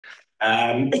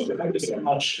Thank you so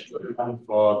much everyone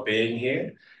for being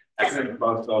here. I thank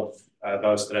both of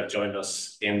those that have joined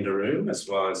us in the room, as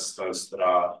well as those that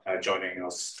are joining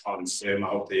us on Zoom. I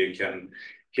hope that you can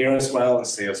hear us well and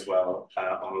see us well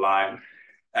online.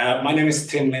 My name is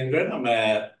Tim Lindgren. I'm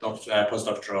a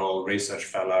postdoctoral research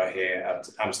fellow here at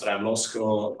Amsterdam Law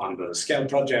School under the SGEL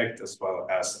project, as well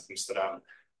as Amsterdam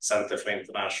Center for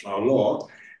International Law.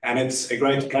 And it's a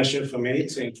great pleasure for me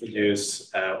to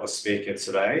introduce our speaker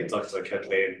today, Dr.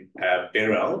 Kathleen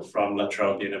Birrell from La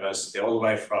Trobe University, all the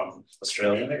way from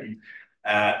Australia in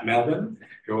Melbourne,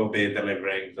 who will be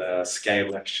delivering the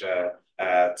SGEL lecture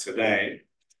today.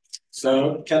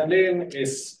 So Kathleen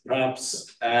is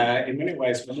perhaps in many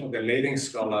ways one of the leading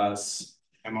scholars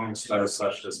amongst those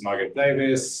such as Margaret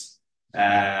Davis,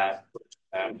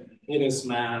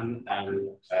 Petersman, and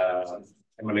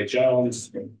Emily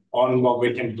Jones on what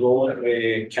we can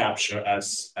broadly capture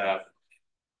as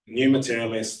new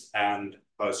materialist and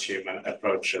post-human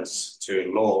approaches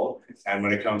to law. And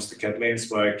when it comes to Kathleen's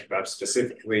work, perhaps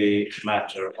specifically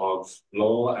matter of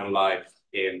law and life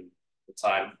in the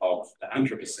time of the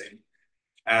Anthropocene.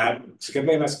 So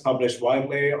Kathleen has published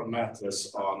widely on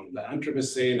matters on the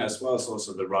Anthropocene, as well as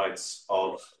also the rights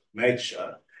of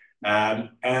nature.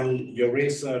 And your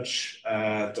research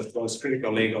deploys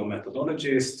critical legal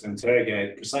methodologies to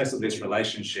interrogate precisely this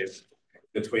relationship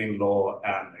between law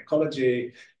and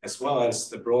ecology, as well as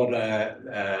the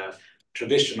broader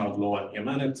tradition of law and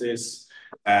humanities,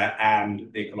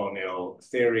 and decolonial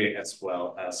theory, as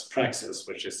well as praxis,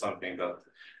 which is something that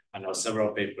I know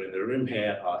several people in the room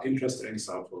here are interested in,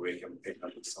 so hopefully we can pick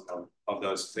up some of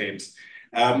those themes.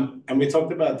 And we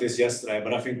talked about this yesterday,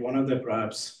 but I think one of the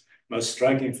perhaps most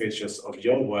striking features of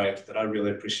your work that I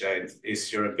really appreciate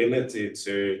is your ability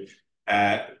to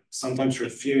sometimes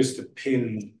refuse to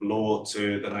pin law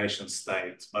to the nation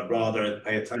state, but rather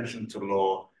pay attention to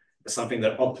law as something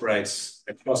that operates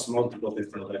across multiple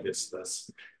different registers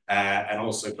and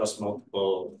also across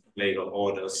multiple legal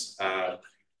orders,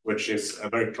 which is a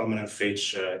very prominent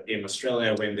feature in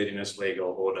Australia where Indigenous legal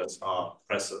orders are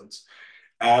present.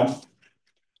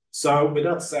 So with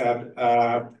that said,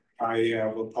 I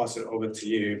will pass it over to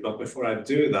you, but before I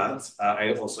do that,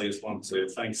 I also just want to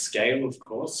thank SGEL, of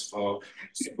course, for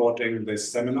supporting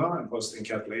this seminar and hosting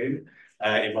Kathleen,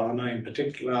 Ivana in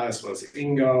particular, as well as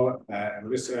Ingo and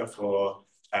Lucia for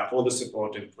all the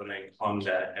support in putting on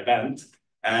the event.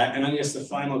 And then just a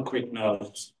final quick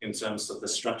note in terms of the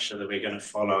structure that we're going to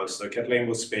follow. So Kathleen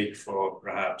will speak for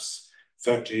perhaps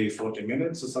 30, 40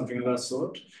 minutes or something of that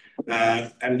sort.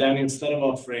 And then instead of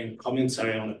offering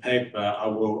commentary on the paper, I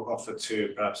will offer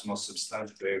two perhaps more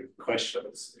substantive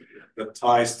questions that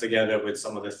ties together with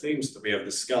some of the themes that we have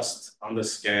discussed on the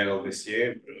SGEL this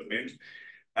year.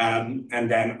 And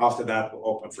then after that, we'll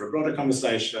open for a broader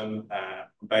conversation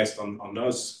based on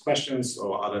those questions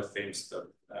or other themes that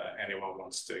anyone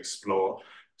wants to explore.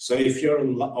 So if you're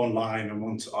online and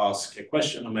want to ask a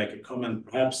question or make a comment,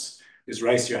 perhaps just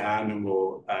raise your hand and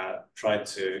we'll try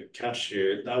to catch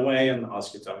you that way and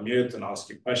ask you to unmute and ask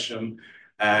your question.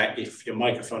 If your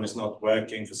microphone is not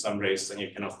working for some reason,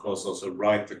 you can of course also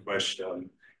write the question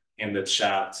in the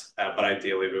chat, but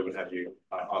ideally we would have you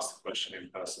ask the question in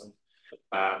person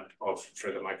or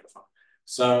through the microphone.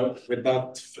 So with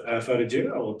that further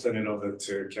ado, I will turn it over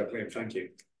to Kathleen. Thank you.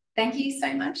 Thank you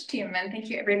so much, Tim, and thank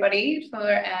you everybody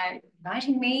for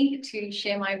inviting me to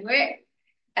share my work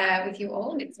with you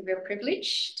all. It's a real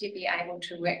privilege to be able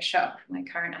to workshop my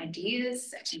current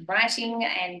ideas in writing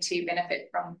and to benefit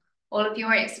from all of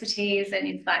your expertise and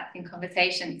insights and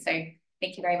conversations. So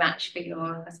thank you very much for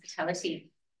your hospitality.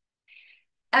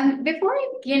 Before I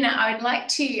begin, I would like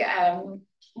to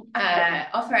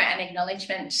offer an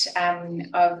acknowledgement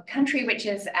of country, which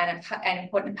is an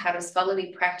important part of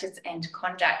scholarly practice and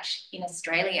conduct in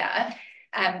Australia.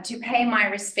 To pay my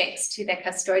respects to the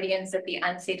custodians of the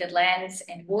unceded lands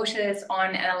and waters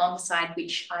on and alongside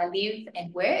which I live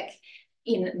and work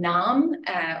in Naarm,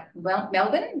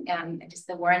 Melbourne. It is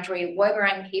the Wurundjeri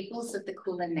Woiwurrung peoples of the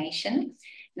Kulin Nation.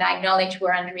 And I acknowledge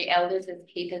Wurundjeri elders as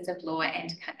keepers of law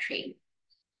and country.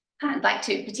 I'd like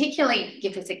to particularly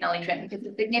give this acknowledgement because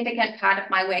a significant part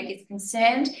of my work is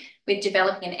concerned with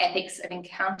developing an ethics of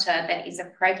encounter that is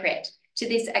appropriate to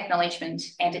this acknowledgement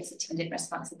and its attendant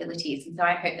responsibilities. And so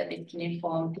I hope that this can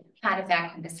inform part of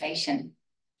our conversation.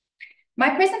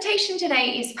 My presentation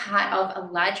today is part of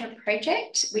a larger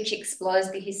project which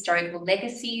explores the historical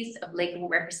legacies of legal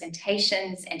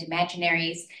representations and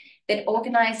imaginaries that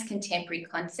organise contemporary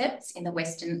concepts in the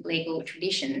Western legal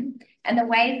tradition and the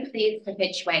ways that these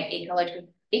perpetuate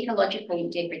ecological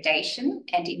degradation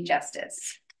and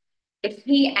injustice. The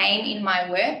key aim in my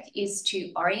work is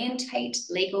to orientate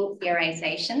legal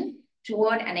theorization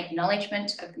toward an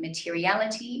acknowledgement of the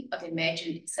materiality of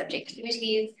emergent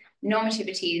subjectivities,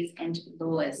 normativities, and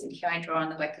laws. And here I draw on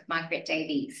the work of Margaret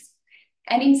Davies.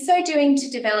 And in so doing, to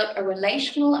develop a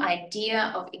relational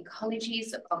idea of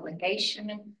ecologies of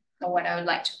obligation, or what I would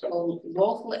like to call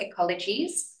lawful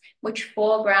ecologies, which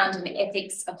foreground an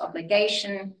ethics of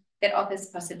obligation that offers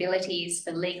possibilities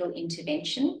for legal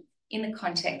intervention in the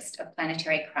context of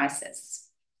planetary crisis.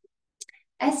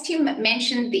 As Tim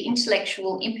mentioned, the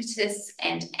intellectual impetus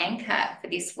and anchor for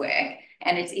this work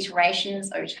and its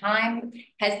iterations over time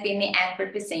has been the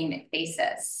Anthropocene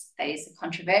thesis. That is a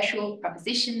controversial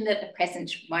proposition that the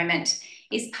present moment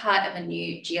is part of a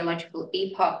new geological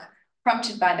epoch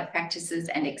prompted by the practices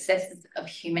and excesses of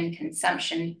human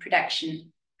consumption,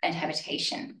 production, and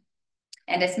habitation.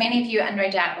 And as many of you are no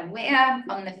doubt aware,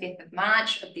 on the 5th of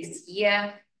March of this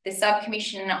year, the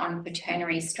Subcommission on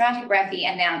Quaternary Stratigraphy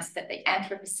announced that the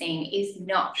Anthropocene is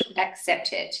not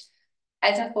accepted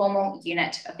as a formal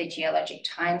unit of the geologic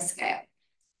timescale.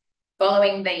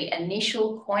 Following the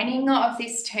initial coining of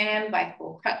this term by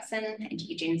Paul Crutzen and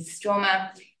Eugene Stormer,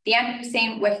 the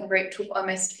Anthropocene Working Group took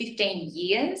almost 15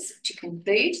 years to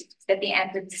conclude that the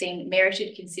Anthropocene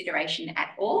merited consideration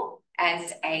at all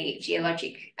as a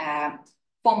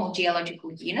formal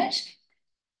geological unit.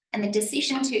 And the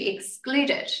decision to exclude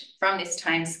it from this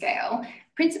timescale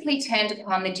principally turned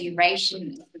upon the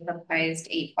duration of the proposed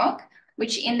epoch,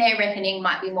 which in their reckoning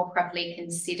might be more properly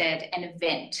considered an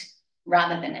event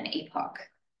rather than an epoch.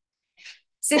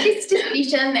 So this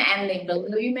decision and the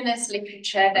voluminous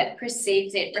literature that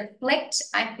precedes it reflect,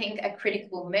 I think, a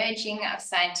critical merging of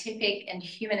scientific and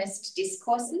humanist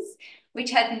discourses,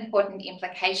 which has important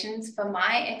implications for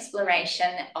my exploration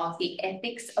of the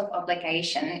ethics of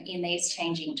obligation in these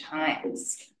changing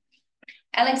times.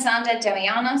 Alexander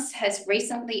Delianos has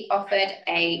recently offered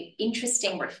an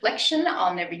interesting reflection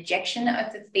on the rejection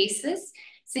of the thesis,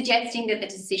 suggesting that the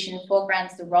decision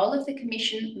foregrounds the role of the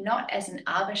Commission not as an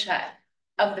arbiter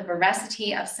of the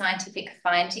veracity of scientific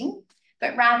finding,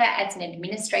 but rather as an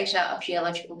administrator of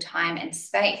geological time and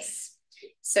space.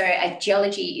 So a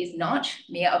geology is not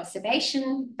mere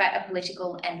observation, but a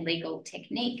political and legal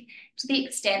technique to the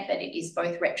extent that it is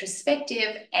both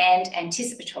retrospective and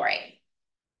anticipatory.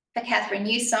 For Catherine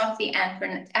Yusof, the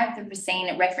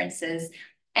Anthropocene references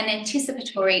an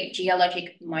anticipatory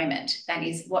geologic moment, that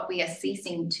is what we are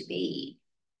ceasing to be.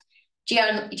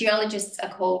 Geologists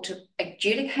are called to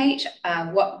adjudicate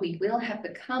what we will have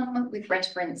become with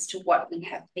reference to what we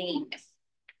have been.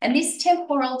 And this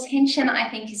temporal tension, I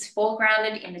think, is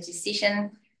foregrounded in the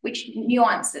decision, which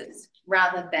nuances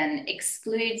rather than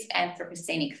excludes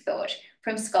Anthropocenic thought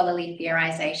from scholarly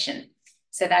theorization.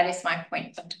 So that is my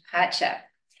point of departure.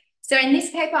 So in this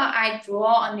paper, I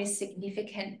draw on this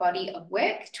significant body of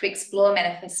work to explore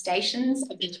manifestations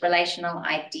of this relational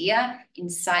idea in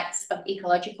sites of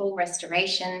ecological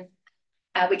restoration,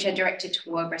 which are directed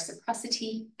toward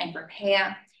reciprocity and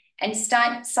repair, and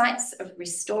sites of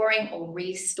restoring or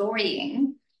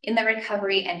restoring in the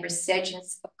recovery and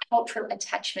resurgence of cultural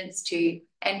attachments to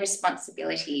and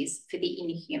responsibilities for the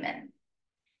inhuman.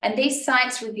 And these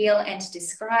sites reveal and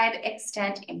describe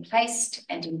extant, emplaced,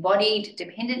 and embodied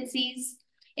dependencies,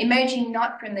 emerging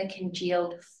not from the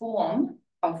congealed form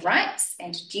of rights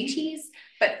and duties,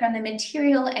 but from the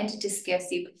material and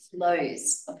discursive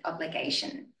flows of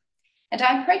obligation. And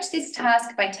I approach this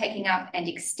task by taking up and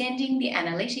extending the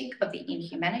analytic of the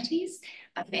inhumanities,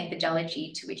 a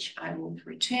methodology to which I will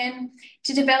return,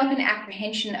 to develop an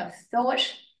apprehension of thought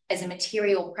as a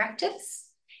material practice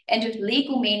and of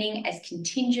legal meaning as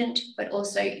contingent, but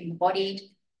also embodied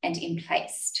and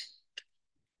emplaced.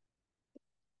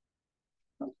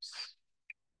 Oops.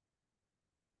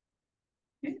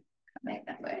 Can't make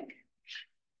that work.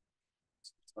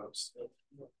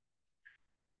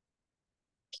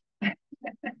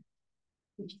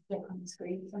 You just click on the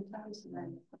screen sometimes and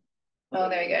then... Oh,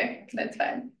 there we go. That's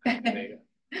fine.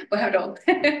 We'll have it all.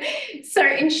 So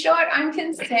in short, I'm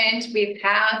concerned with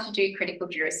how to do critical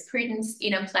jurisprudence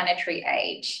in a planetary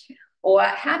age, or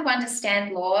how to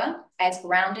understand law as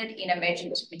grounded in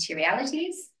emergent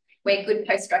materialities, where good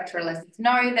post-structuralists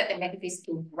know that the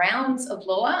metaphysical grounds of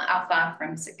law are far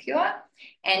from secure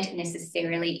and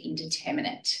necessarily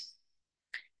indeterminate.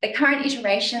 The current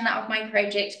iteration of my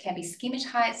project can be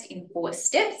schematized in 4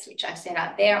 steps, which I've set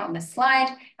out there on the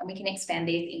slide, and we can expand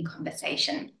these in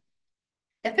conversation.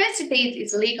 The first of these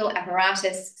is legal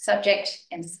apparatus, subject,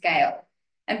 and scale.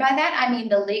 And by that, I mean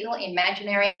the legal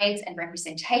imaginaries and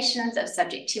representations of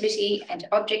subjectivity and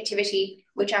objectivity,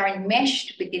 which are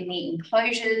enmeshed within the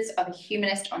enclosures of a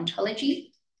humanist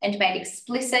ontology and made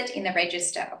explicit in the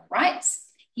Register of Rights,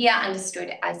 here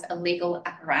understood as a legal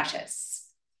apparatus.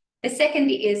 The second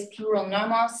is plural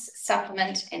nomos,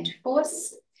 supplement, and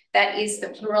force. That is the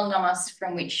plural nomos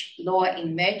from which law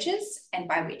emerges and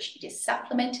by which it is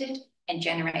supplemented and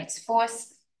generates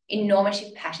force in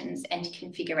normative patterns and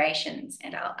configurations.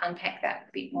 And I'll unpack that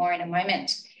a bit more in a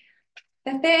moment.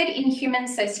 The third in human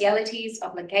socialities,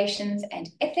 obligations, and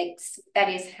ethics. That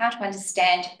is how to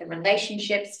understand the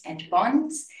relationships and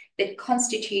bonds that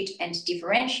constitute and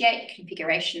differentiate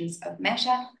configurations of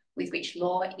matter with which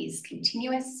law is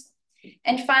continuous.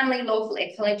 And finally, lawful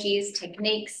ecologies,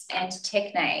 techniques, and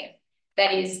techne.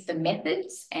 That is the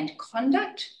methods and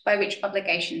conduct by which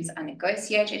obligations are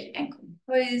negotiated and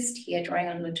composed, here drawing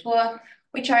on Latour,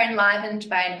 which are enlivened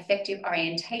by an effective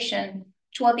orientation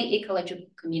toward the ecological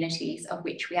communities of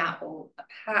which we are all a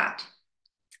part.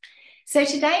 So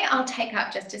today I'll take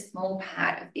up just a small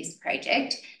part of this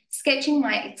project, sketching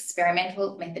my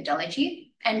experimental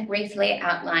methodology and briefly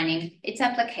outlining its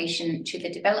application to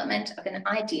the development of an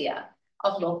idea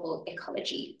of lawful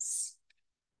ecologies.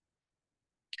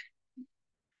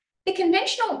 The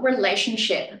conventional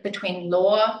relationship between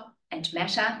law and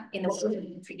matter in the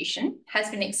Western tradition has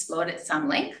been explored at some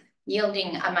length,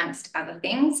 yielding, amongst other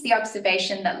things, the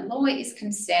observation that law is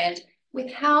concerned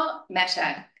with how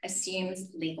matter assumes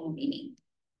legal meaning.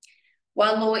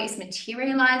 While law is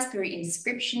materialized through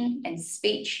inscription and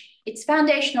speech, its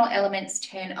foundational elements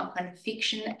turn upon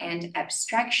fiction and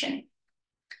abstraction.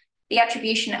 The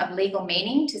attribution of legal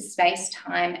meaning to space,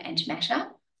 time, and matter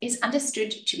is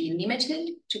understood to be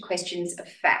limited to questions of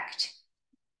fact.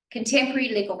 Contemporary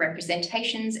legal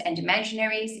representations and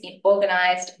imaginaries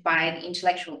organized by the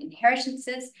intellectual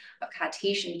inheritances of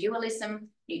Cartesian dualism,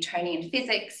 Newtonian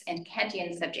physics, and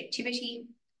Kantian subjectivity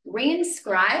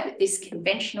reinscribe this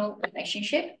conventional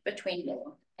relationship between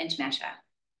law and matter.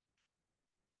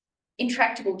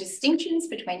 Intractable distinctions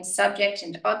between subject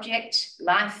and object,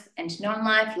 life and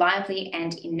non-life, lively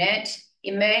and inert,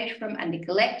 emerge from a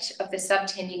neglect of the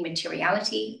subtending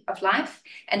materiality of life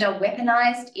and are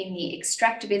weaponized in the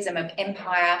extractivism of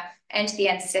empire and the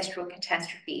ancestral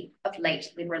catastrophe of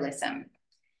late liberalism.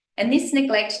 And this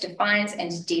neglect defines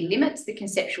and delimits the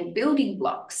conceptual building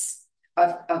blocks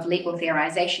of legal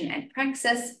theorization and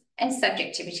praxis and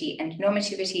subjectivity and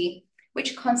normativity,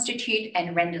 which constitute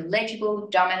and render legible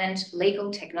dominant legal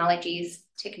technologies,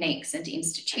 techniques, and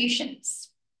institutions.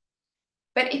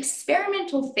 But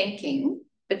experimental thinking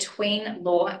between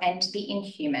law and the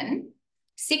inhuman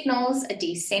signals a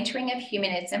decentering of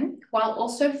humanism while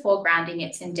also foregrounding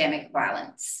its endemic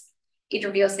violence. It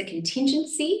reveals the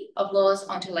contingency of law's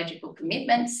ontological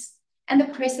commitments and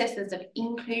the processes of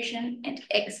inclusion and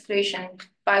exclusion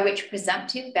by which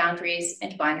presumptive boundaries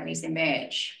and binaries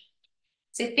emerge.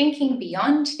 So thinking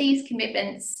beyond these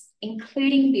commitments,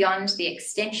 including beyond the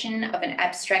extension of an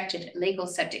abstracted legal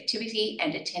subjectivity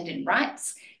and attendant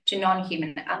rights to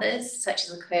non-human others, such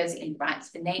as occurs in rights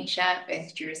for nature,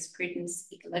 earth jurisprudence,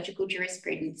 ecological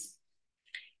jurisprudence,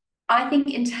 I think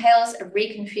entails a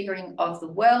reconfiguring of the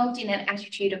world in an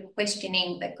attitude of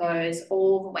questioning that goes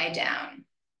all the way down.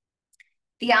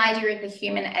 The idea of the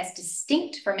human as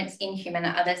distinct from its inhuman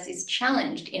others is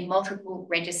challenged in multiple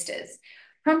registers,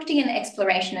 prompting an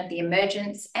exploration of the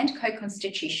emergence and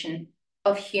co-constitution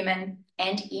of human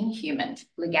and inhuman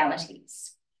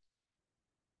legalities.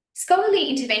 Scholarly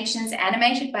interventions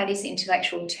animated by this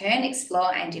intellectual turn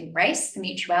explore and embrace the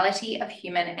mutuality of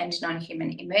human and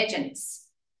non-human emergence.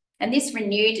 And this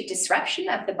renewed disruption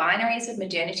of the binaries of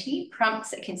modernity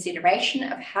prompts a consideration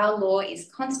of how law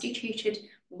is constituted,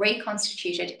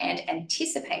 reconstituted, and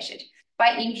anticipated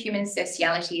by inhuman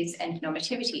socialities and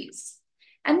normativities.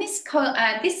 And this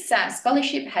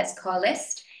scholarship has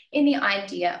coalesced in the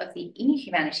idea of the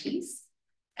inhumanities,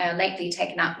 lately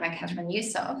taken up by Catherine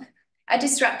Yusuf, a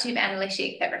disruptive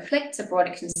analytic that reflects a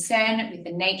broader concern with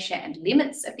the nature and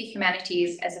limits of the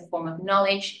humanities as a form of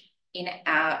knowledge in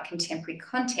our contemporary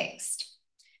context.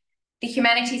 The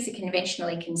humanities are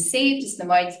conventionally conceived as the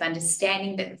modes of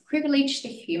understanding that privilege the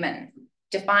human,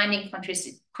 defining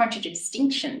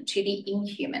contradistinction to the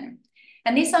inhuman.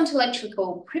 And this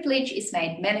ontological privilege is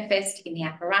made manifest in the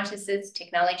apparatuses,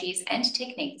 technologies, and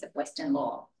techniques of Western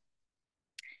law.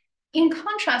 In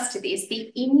contrast to this,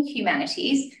 the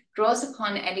inhumanities draws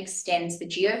upon and extends the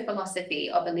geophilosophy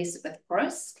of Elizabeth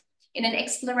Bruce in an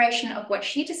exploration of what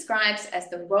she describes as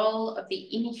the role of the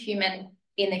inhuman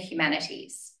in the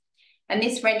humanities. And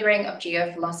this rendering of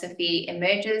geophilosophy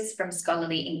emerges from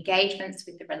scholarly engagements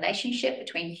with the relationship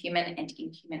between human and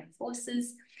inhuman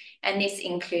forces. And this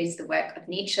includes the work of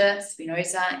Nietzsche,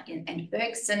 Spinoza, and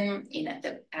Bergson in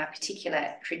the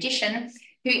particular tradition,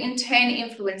 who in turn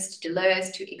influenced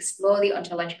Deleuze to explore the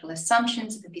ontological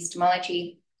assumptions of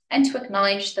epistemology and to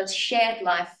acknowledge the shared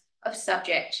life of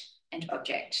subject and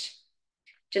object.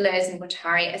 Deleuze and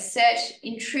Guattari assert,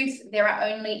 in truth, there are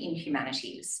only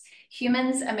inhumanities.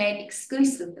 Humans are made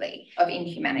exclusively of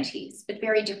inhumanities, but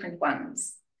very different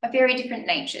ones, of very different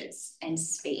natures and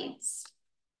speeds.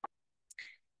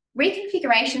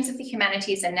 Reconfigurations of the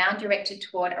humanities are now directed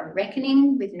toward a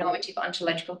reckoning with normative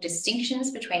ontological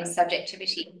distinctions between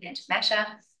subjectivity and matter,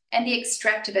 and the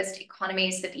extractivist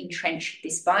economies that entrench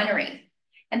this binary.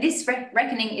 And this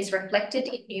reckoning is reflected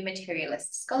in new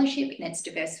materialist scholarship in its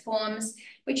diverse forms,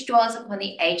 which dwells upon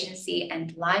the agency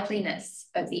and liveliness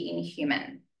of the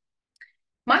inhuman.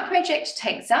 My project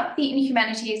takes up the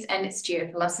inhumanities and its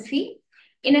geophilosophy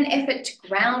in an effort to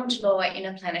ground law in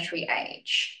a planetary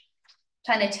age.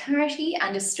 Planetarity,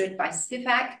 understood by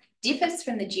Spivak, differs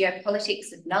from the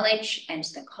geopolitics of knowledge and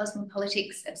the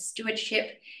cosmopolitics of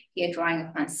stewardship, here drawing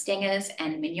upon Stengers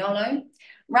and Mignolo.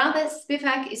 Rather,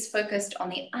 Spivak is focused on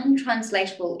the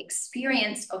untranslatable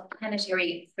experience of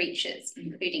planetary creatures,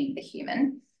 including the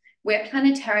human, where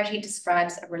planetarity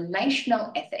describes a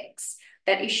relational ethics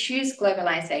that eschews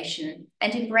globalization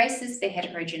and embraces the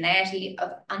heterogeneity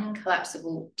of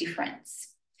uncollapsible difference.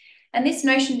 And this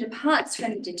notion departs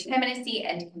from the determinacy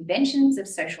and conventions of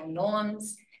social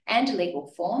norms and legal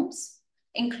forms,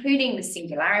 including the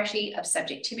singularity of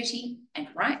subjectivity and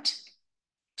right,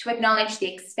 to acknowledge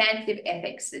the expansive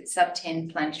ethics that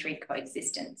subtend planetary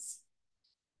coexistence.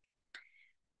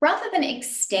 Rather than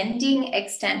extending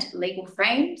extant legal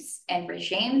frames and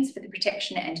regimes for the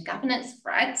protection and governance of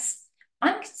rights,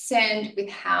 I'm concerned with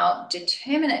how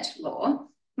determinate law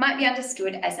might be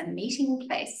understood as a meeting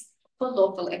place for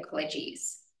lawful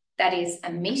ecologies. That is,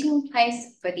 a meeting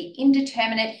place for the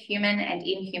indeterminate human and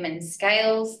inhuman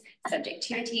scales,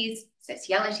 subjectivities,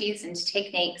 socialities, and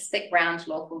techniques that ground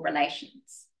lawful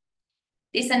relations.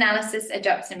 This analysis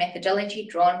adopts a methodology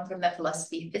drawn from the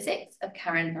philosophy of physics of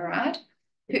Kathleen Birrell,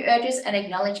 who urges an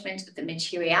acknowledgement of the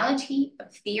materiality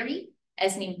of theory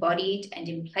as an embodied and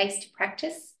emplaced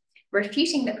practice,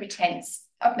 refuting the pretense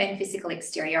of metaphysical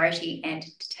exteriority and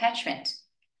detachment.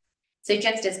 So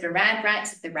just as Birrell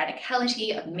writes of the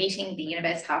radicality of meeting the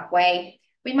universe halfway,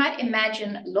 we might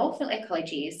imagine lawful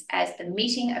ecologies as the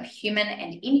meeting of human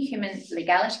and inhuman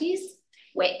legalities,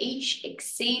 where each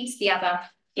exceeds the other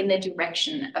in the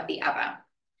direction of the other.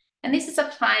 And this is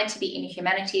applied to the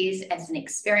inhumanities as an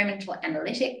experimental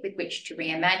analytic with which to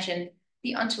reimagine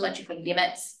the ontological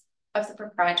limits of the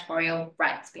proprietorial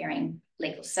rights-bearing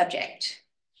legal subject.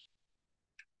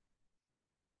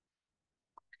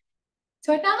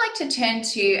 So I'd now like to turn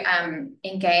to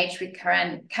engage with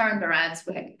Kathleen Birrell's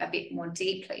work a bit more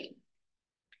deeply.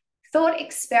 Thought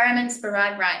experiments,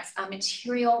 Birrell writes, are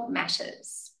material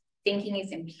matters. Thinking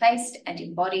is emplaced and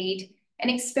embodied,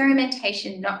 and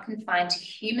experimentation not confined to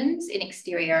humans in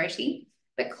exteriority,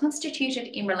 but constituted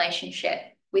in relationship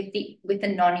with the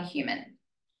non-human.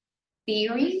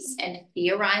 Theories and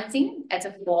theorizing as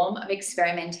a form of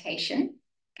experimentation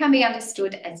can be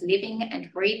understood as living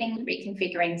and breathing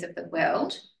reconfigurings of the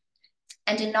world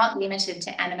and are not limited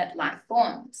to animate life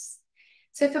forms.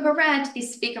 So for Birrell,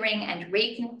 this figuring and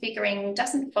reconfiguring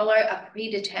doesn't follow a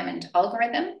predetermined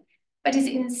algorithm, but is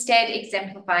instead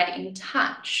exemplified in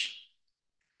touch,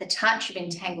 the touch of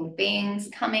entangled beings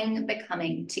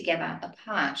becoming together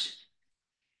apart.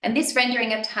 And this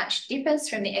rendering of touch differs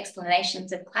from the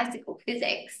explanations of classical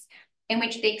physics, in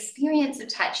which the experience of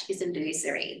touch is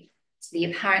illusory. So the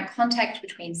apparent contact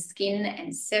between skin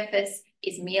and surface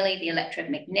is merely the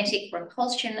electromagnetic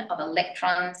repulsion of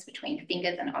electrons between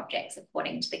fingers and objects,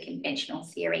 according to the conventional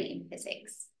theory in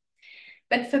physics.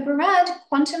 But for Birrell,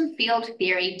 quantum field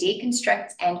theory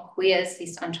deconstructs and queers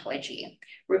this ontology,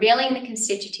 revealing the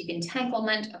constitutive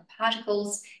entanglement of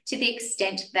particles to the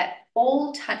extent that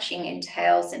all touching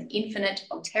entails an infinite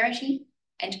alterity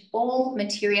and all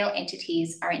material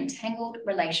entities are entangled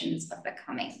relations of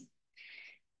becoming.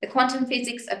 The quantum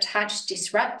physics of touch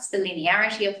disrupts the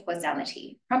linearity of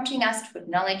causality, prompting us to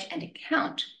acknowledge and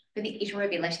account for the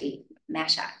iterability of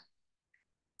matter.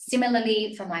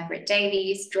 Similarly, for Margaret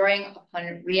Davies, drawing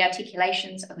upon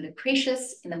rearticulations of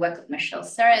Lucretius in the work of Michel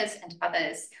Serres and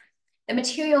others, the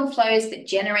material flows that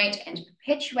generate and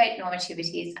perpetuate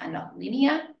normativities are not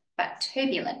linear, but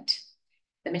turbulent.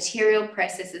 The material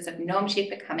processes of normative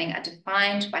becoming are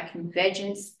defined by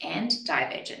convergence and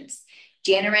divergence,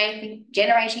 generating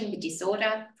the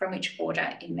disorder from which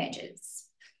order emerges.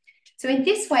 So in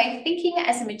this way, thinking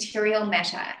as a material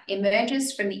matter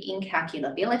emerges from the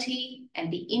incalculability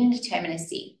and the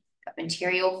indeterminacy of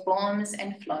material forms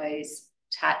and flows,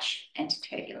 touch and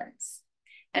turbulence.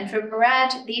 And for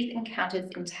Barad, these encounters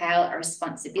entail a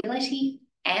responsibility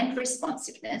and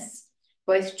responsiveness,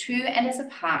 both to and as a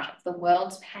part of the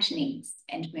world's patternings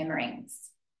and murmurings.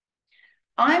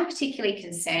 I'm particularly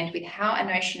concerned with how a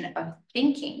notion of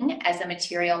thinking as a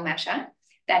material matter,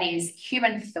 that is,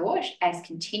 human thought as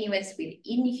continuous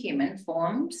within human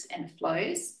forms and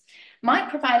flows, might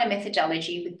provide a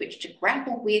methodology with which to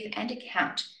grapple with and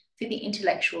account for the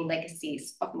intellectual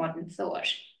legacies of modern thought.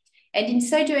 And in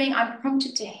so doing, I'm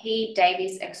prompted to heed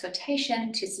Davies'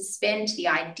 exhortation to suspend the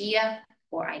idea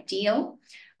or ideal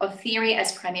of theory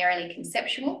as primarily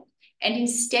conceptual, and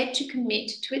instead to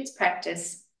commit to its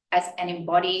practice as an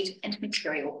embodied and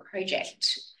material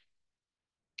project.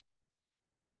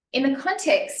 In the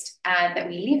context that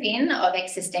we live in of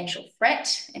existential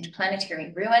threat and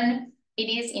planetary ruin, it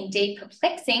is indeed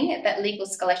perplexing that legal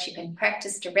scholarship and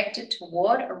practice directed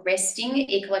toward arresting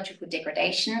ecological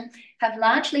degradation have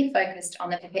largely focused on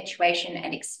the perpetuation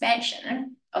and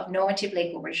expansion of normative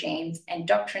legal regimes and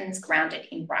doctrines grounded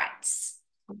in rights.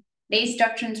 These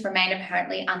doctrines remain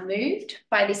apparently unmoved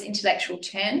by this intellectual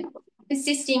turn,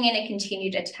 persisting in a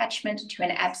continued attachment to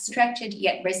an abstracted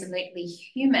yet resolutely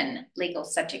human legal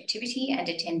subjectivity and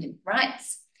attendant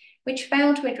rights, which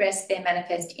fail to address their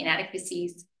manifest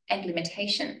inadequacies and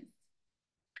limitations.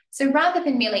 So rather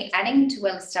than merely adding to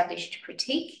well-established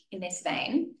critique in this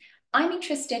vein, I'm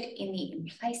interested in the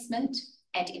emplacement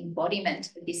and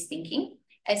embodiment of this thinking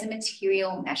as a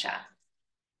material matter.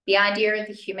 The idea of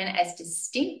the human as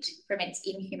distinct from its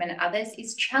inhuman others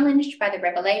is challenged by the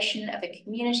revelation of a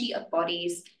community of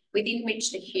bodies within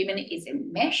which the human is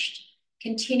enmeshed,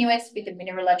 continuous with the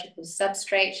mineralogical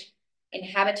substrate,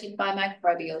 inhabited by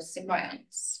microbial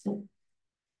symbionts.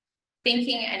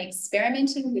 Thinking and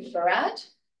experimenting with Barad,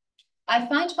 I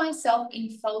find myself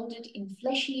enfolded in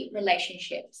fleshy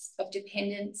relationships of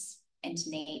dependence and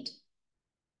need.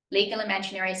 Legal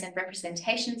imaginaries and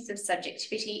representations of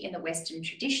subjectivity in the Western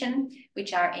tradition,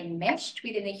 which are enmeshed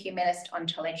within the humanist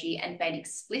ontology and made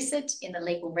explicit in the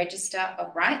legal register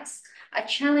of rights, are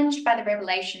challenged by the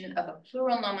revelation of a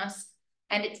plural nomos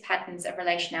and its patterns of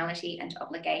relationality and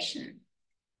obligation.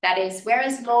 That is,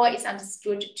 whereas law is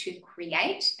understood to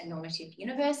create a normative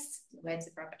universe, in the words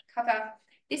of Robert Cover,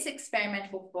 this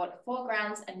experimental thought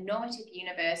foregrounds a normative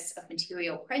universe of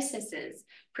material processes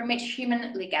from which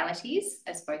human legalities,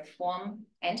 as both form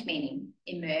and meaning,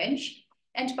 emerge,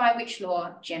 and by which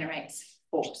law generates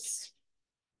force.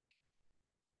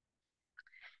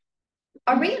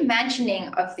 A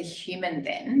reimagining of the human,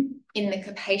 then, in the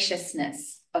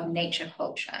capaciousness of nature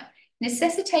culture,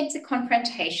 necessitates a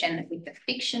confrontation with the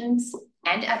fictions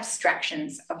and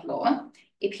abstractions of law,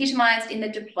 epitomised in the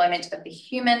deployment of the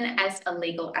human as a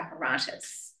legal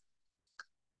apparatus.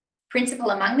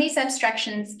 Principal among these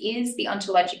abstractions is the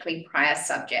ontologically prior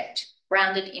subject,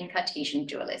 grounded in Cartesian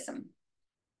dualism.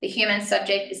 The human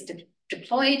subject is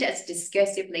deployed as a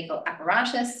discursive legal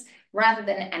apparatus rather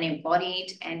than an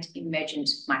embodied and emergent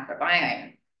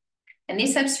microbiome. And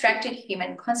this abstracted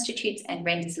human constitutes and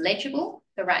renders legible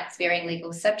the rights-bearing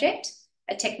legal subject,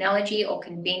 a technology or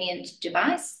convenient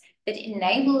device that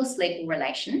enables legal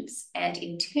relations and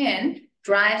in turn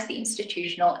drives the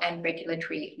institutional and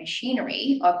regulatory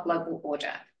machinery of global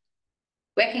order.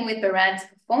 Working with Barad's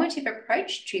performative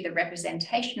approach to the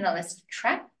representationalist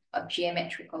trap of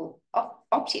geometrical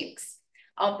optics,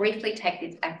 I'll briefly take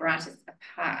this apparatus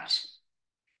apart.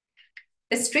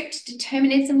 The strict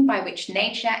determinism by which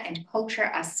nature and culture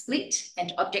are split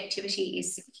and objectivity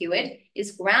is secured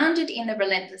is grounded in the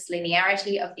relentless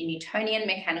linearity of the Newtonian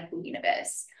mechanical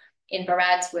universe. In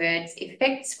Barad's words,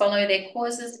 effects follow their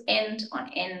causes end on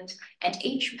end, and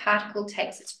each particle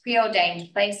takes its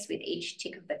preordained place with each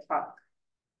tick of the clock.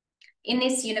 In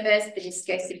this universe, the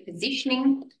discursive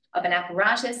positioning of an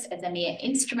apparatus as a mere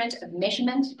instrument of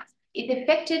measurement is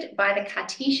affected by the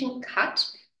Cartesian cut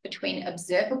between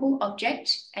observable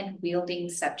object and wielding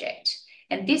subject.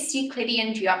 And this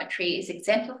Euclidean geometry is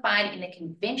exemplified in the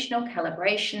conventional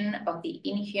calibration of the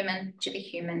inhuman to the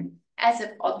human as of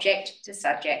object to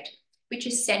subject, which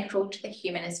is central to the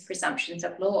humanist presumptions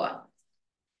of law.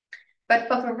 But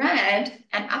for Barad,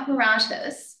 an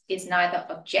apparatus is neither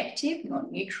objective nor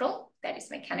neutral, that is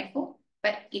mechanical,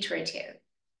 but iterative,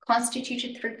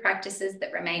 constituted through practices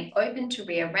that remain open to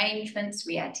rearrangements,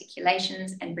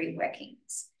 rearticulations, and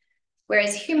reworkings.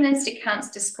 Whereas humanist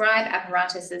accounts describe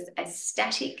apparatuses as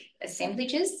static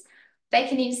assemblages, they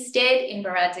can instead, in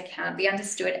Barad's account, be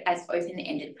understood as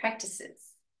open-ended practices.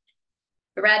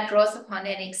 Barad draws upon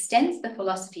and extends the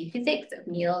philosophy physics of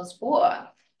Niels Bohr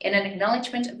in an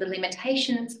acknowledgement of the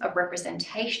limitations of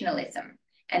representationalism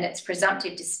and its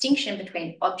presumptive distinction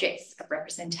between objects of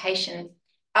representation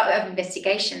of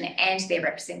investigation and their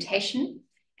representation,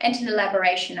 and an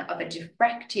elaboration of a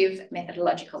diffractive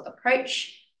methodological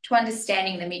approach to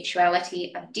understanding the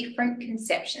mutuality of different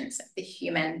conceptions of the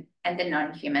human and the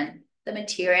non-human, the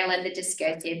material and the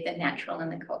discursive, the natural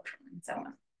and the cultural, and so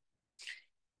on.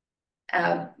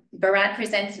 Birrell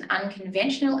presents an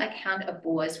unconventional account of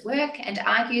Boer's work and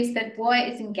argues that Boer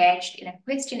is engaged in a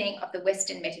questioning of the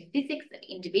Western metaphysics of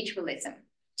individualism,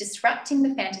 disrupting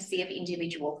the fantasy of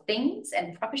individual things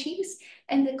and properties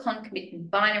and the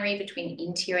concomitant binary between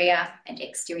interior and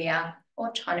exterior,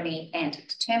 autonomy and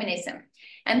determinism.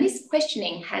 And this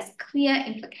questioning has clear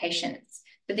implications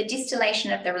for the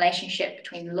distillation of the relationship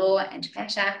between law and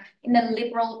matter in the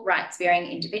liberal rights-bearing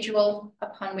individual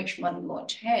upon which modern law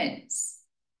turns.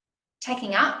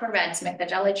 Taking up Birrell's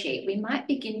methodology, we might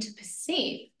begin to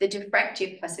perceive the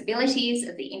diffractive possibilities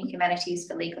of the inhumanities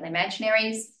for legal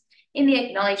imaginaries in the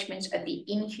acknowledgement of the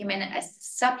inhuman as the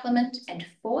supplement and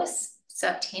force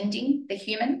subtending the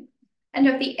human, and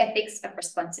of the ethics of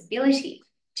responsibility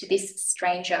to this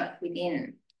stranger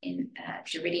within, in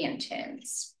Derridian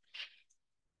terms.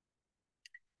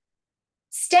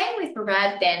 Staying with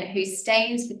Birrell then, who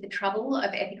stays with the trouble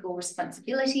of ethical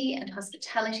responsibility and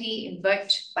hospitality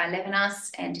invoked by Levinas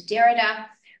and Derrida,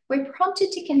 we're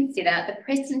prompted to consider the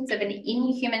presence of an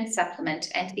inhuman supplement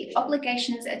and the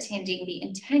obligations attending the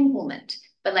entanglement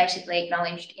belatedly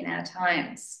acknowledged in our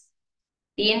times.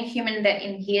 The inhuman that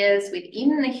inheres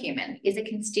within the human is a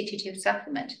constitutive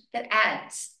supplement that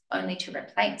adds only to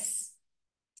replace.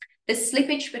 The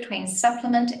slippage between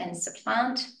supplement and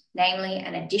supplant, namely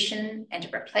an addition and a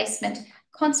replacement,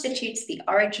 constitutes the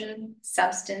origin,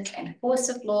 substance, and force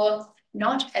of law,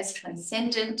 not as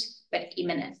transcendent, but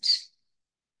immanent.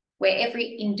 Where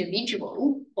every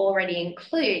individual already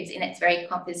includes in its very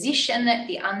composition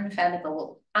the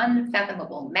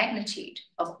unfathomable magnitude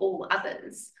of all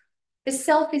others, the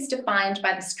self is defined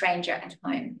by the stranger at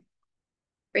home.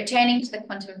 Returning to the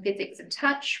quantum physics of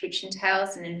touch, which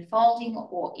entails an enfolding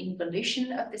or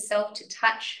involution of the self to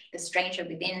touch the stranger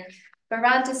within,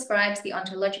 Birrell describes the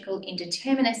ontological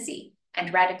indeterminacy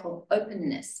and radical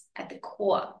openness at the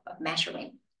core of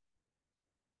mattering.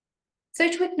 So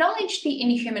to acknowledge the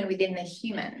inhuman within the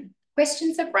human,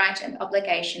 questions of right and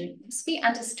obligation must be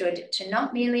understood to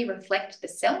not merely reflect the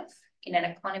self in an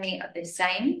economy of the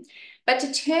same, but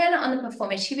to turn on the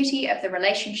performativity of the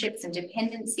relationships and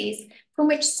dependencies from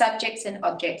which subjects and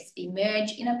objects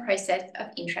emerge in a process of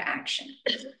interaction.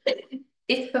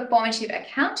 This performative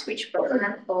account, which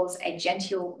Birrell calls a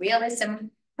genteel realism,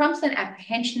 prompts an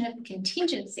apprehension of the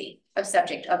contingency of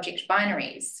subject-object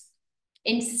binaries.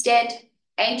 Instead,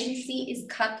 agency is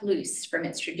cut loose from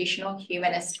its traditional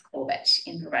humanist orbit,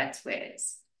 in Birrell's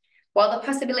words. While the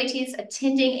possibilities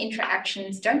attending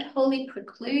interactions don't wholly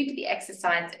preclude the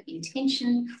exercise of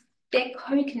intention, they're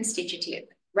co-constitutive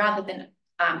rather than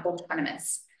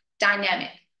autonomous, dynamic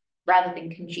rather than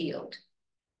congealed.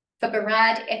 For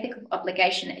Birrell, ethical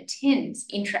obligation attends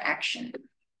interaction.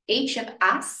 Each of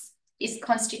us is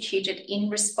constituted in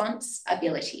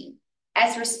responsibility,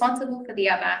 as responsible for the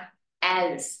other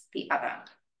as the other.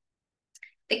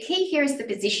 The key here is the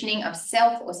positioning of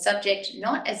self or subject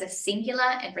not as a singular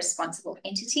and responsible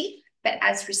entity, but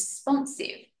as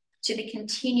responsive to the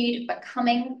continued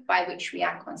becoming by which we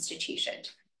are constituted.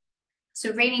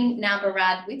 So reading now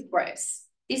Birrell with Gross,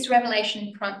 this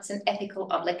revelation prompts an ethical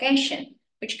obligation,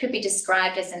 which could be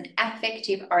described as an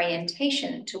affective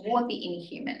orientation toward the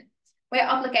inhuman, where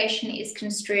obligation is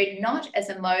construed not as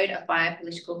a mode of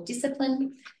biopolitical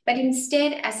discipline, but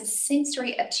instead as a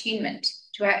sensory attunement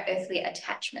to our earthly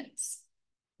attachments.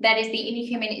 That is, the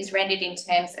inhuman is rendered in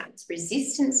terms of its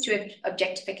resistance to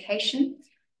objectification,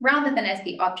 rather than as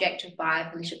the object of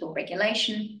biopolitical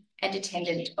regulation and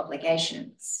attendant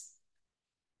obligations.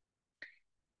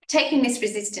 Taking this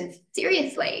resistance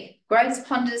seriously, Gross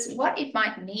ponders what it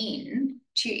might mean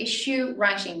to eschew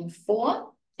writing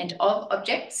for and of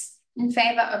objects in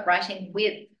favour of writing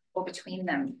with or between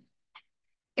them.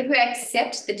 If we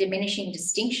accept the diminishing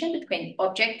distinction between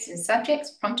objects and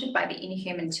subjects prompted by the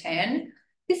inhuman turn,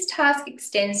 this task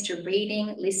extends to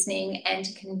reading, listening, and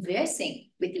conversing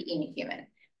with the inhuman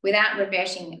without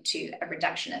reverting to a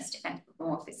reductionist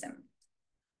anthropomorphism.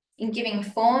 In giving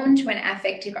form to an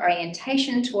affective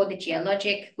orientation toward the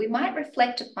geologic, we might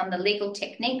reflect upon the legal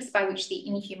techniques by which the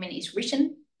inhuman is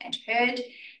written and heard,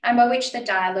 and by which the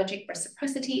dialogic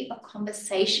reciprocity of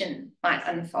conversation might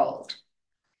unfold.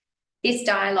 This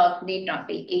dialogue need not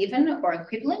be even or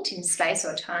equivalent in space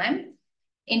or time.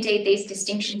 Indeed, these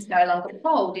distinctions no longer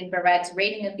hold in Birrell's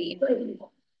reading of the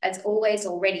invisible, as always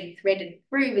already threaded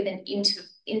through with an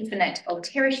infinite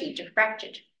alterity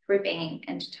diffracted through being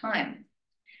and time.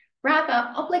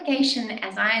 Rather, obligation,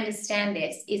 as I understand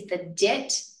this, is the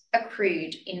debt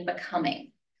accrued in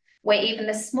becoming, where even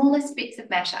the smallest bits of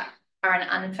matter are an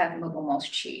unfathomable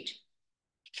multitude.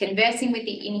 Conversing with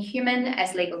the inhuman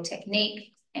as legal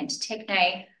technique and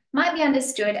techne might be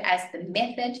understood as the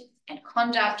method and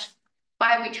conduct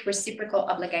by which reciprocal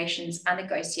obligations are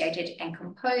negotiated and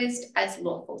composed as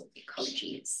lawful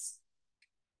ecologies.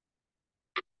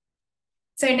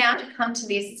 So now to come to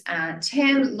this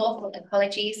term, lawful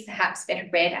ecologies, perhaps better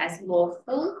read as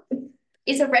lawful,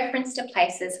 is a reference to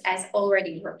places as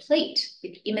already replete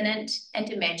with imminent and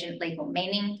emergent legal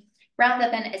meaning,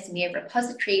 rather than as mere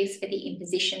repositories for the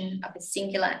imposition of a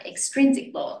singular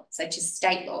extrinsic law, such as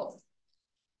state law.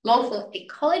 Lawful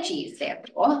ecologies,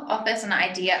 therefore, offers an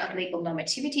idea of legal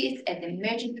normativities as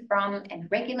emergent from and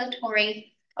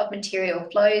regulatory of material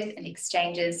flows and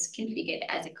exchanges configured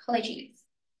as ecologies.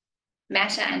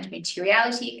 Matter and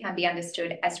materiality can be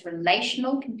understood as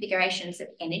relational configurations of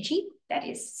energy, that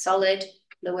is solid,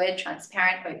 fluid,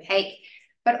 transparent, opaque,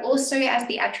 but also as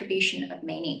the attribution of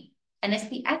meaning, and as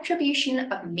the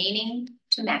attribution of meaning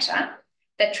to matter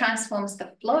that transforms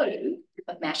the flow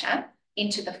of matter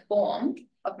into the form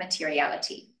of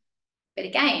materiality. But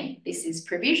again, this is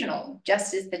provisional,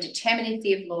 just as the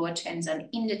determinacy of law turns on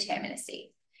indeterminacy.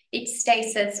 Its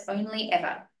stasis only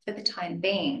ever for the time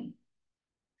being.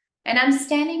 An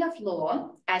understanding of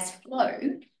law as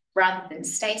flow rather than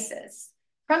stasis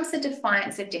prompts a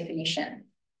defiance of definition.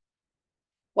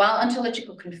 While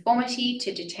ontological conformity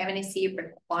to determinacy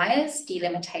requires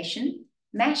delimitation,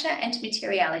 matter and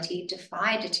materiality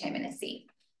defy determinacy.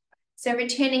 So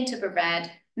returning to Birrell,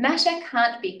 matter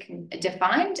can't be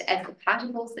defined as the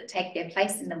particles that take their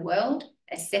place in the world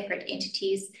as separate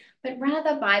entities, but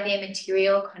rather by their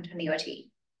material continuity.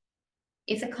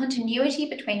 If the continuity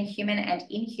between human and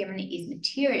inhuman is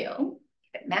material,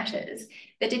 if it matters,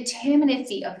 the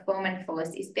determinacy of form and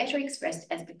force is better expressed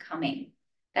as becoming.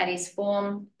 That is,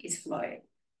 form is flow.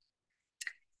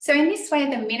 So in this way,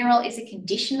 the mineral is a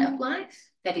condition of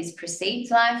life, that is,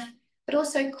 precedes life, but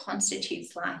also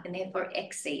constitutes life and therefore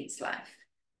exceeds life.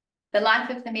 The life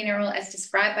of the mineral, as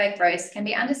described by Gross, can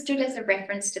be understood as a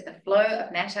reference to the flow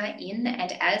of matter in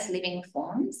and as living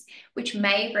forms, which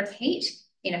may repeat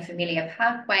in a familiar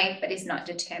pathway, but is not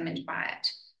determined by it.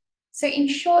 So in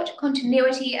short,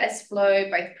 continuity as flow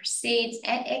both precedes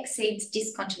and exceeds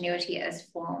discontinuity as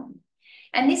form.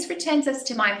 And this returns us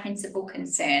to my principal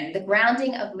concern, the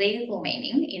grounding of legal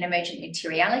meaning in emergent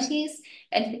materialities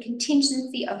and the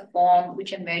contingency of form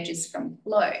which emerges from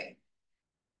flow.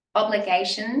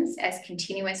 Obligations as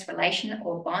continuous relation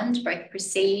or bond both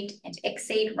precede and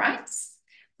exceed rights,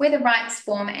 where the rights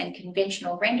form and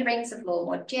conventional renderings of law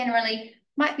more generally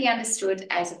might be understood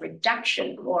as a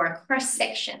reduction or a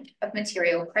cross-section of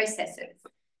material processes.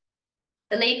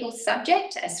 The legal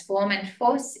subject as form and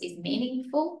force is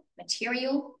meaningful,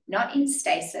 material, not in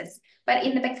stasis, but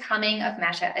in the becoming of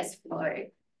matter as flow.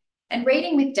 And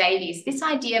reading with Davies, this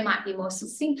idea might be more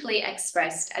succinctly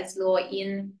expressed as law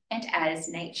in and as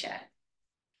nature.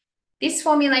 This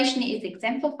formulation is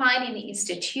exemplified in the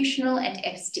institutional and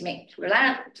epistemic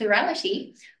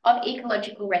plurality of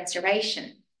ecological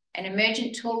restoration, an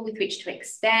emergent tool with which to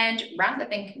expand rather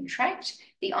than contract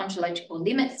the ontological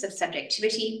limits of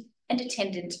subjectivity and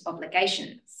attendant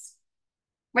obligations.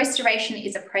 Restoration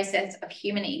is a process of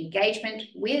human engagement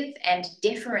with and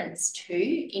deference to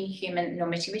inhuman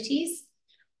normativities,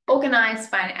 organised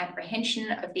by an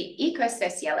apprehension of the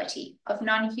ecosociality of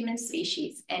non-human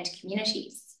species and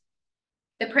communities.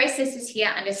 The process is here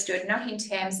understood not in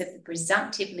terms of the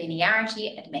presumptive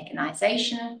linearity and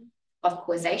mechanisation of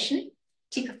causation,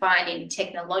 typified in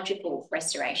technological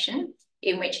restoration,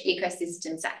 in which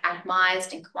ecosystems are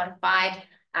atomised and quantified,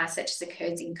 such as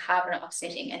occurs in carbon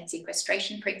offsetting and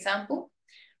sequestration, for example.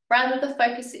 Rather, the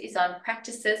focus is on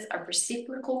practices of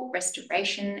reciprocal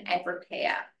restoration and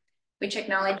repair, which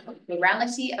acknowledge the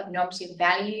plurality of normative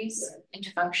values and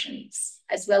functions,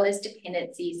 as well as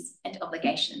dependencies and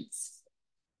obligations.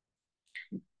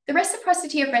 The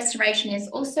reciprocity of restoration is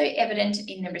also evident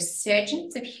in the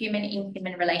resurgence of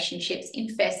human-inhuman relationships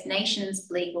in First Nations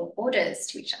legal orders,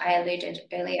 to which I alluded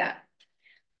earlier.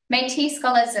 Métis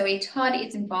scholar Zoe Todd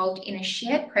is involved in a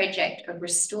shared project of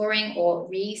restoring or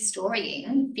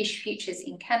restoring fish futures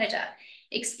in Canada,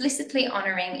 explicitly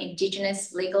honouring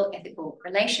Indigenous legal ethical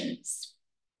relations.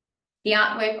 The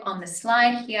artwork on the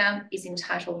slide here is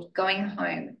entitled Going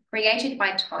Home, created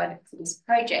by Todd for this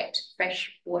project,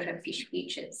 Freshwater Fish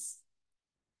Futures.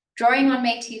 Drawing on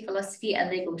Métis philosophy and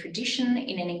legal tradition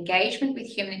in an engagement with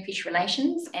human and fish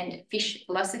relations and fish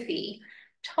philosophy,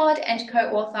 Todd and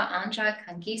co-author Anja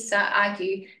Kangisa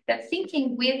argue that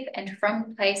thinking with and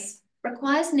from place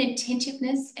requires an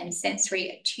attentiveness and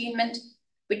sensory attunement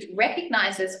which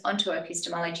recognises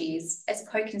onto-epistemologies as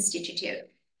co-constitutive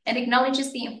and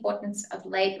acknowledges the importance of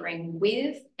labouring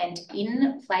with and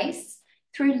in place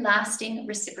through lasting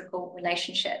reciprocal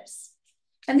relationships.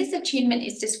 And this attunement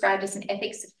is described as an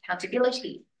ethics of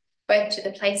accountability, both to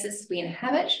the places we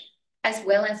inhabit as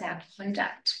well as our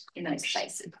conduct in those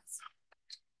places.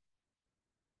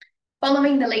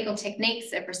 Following the legal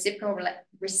techniques of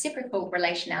reciprocal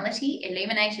relationality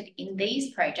illuminated in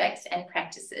these projects and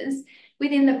practices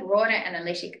within the broader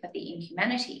analytic of the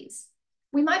humanities,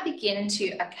 we might begin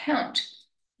to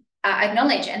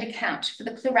acknowledge and account for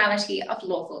the plurality of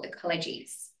lawful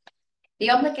ecologies. The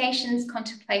obligations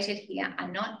contemplated here are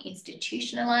not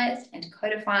institutionalized and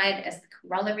codified as the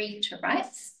corollary to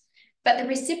rights, but the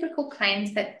reciprocal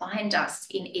claims that bind us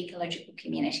in ecological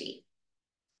community.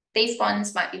 These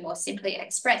bonds might be more simply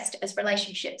expressed as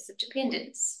relationships of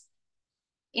dependence.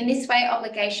 In this way,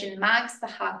 obligation marks the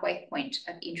halfway point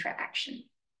of interaction.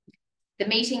 The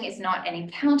meeting is not an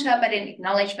encounter, but an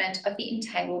acknowledgement of the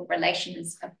entangled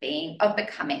relations of being, of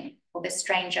becoming, or the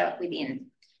stranger within,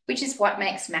 which is what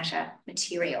makes matter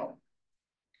material.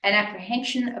 An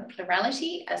apprehension of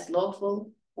plurality as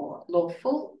lawful or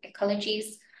lawful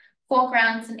ecologies,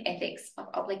 foregrounds and ethics of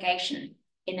obligation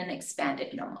in an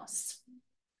expanded nomos.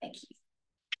 Thank you.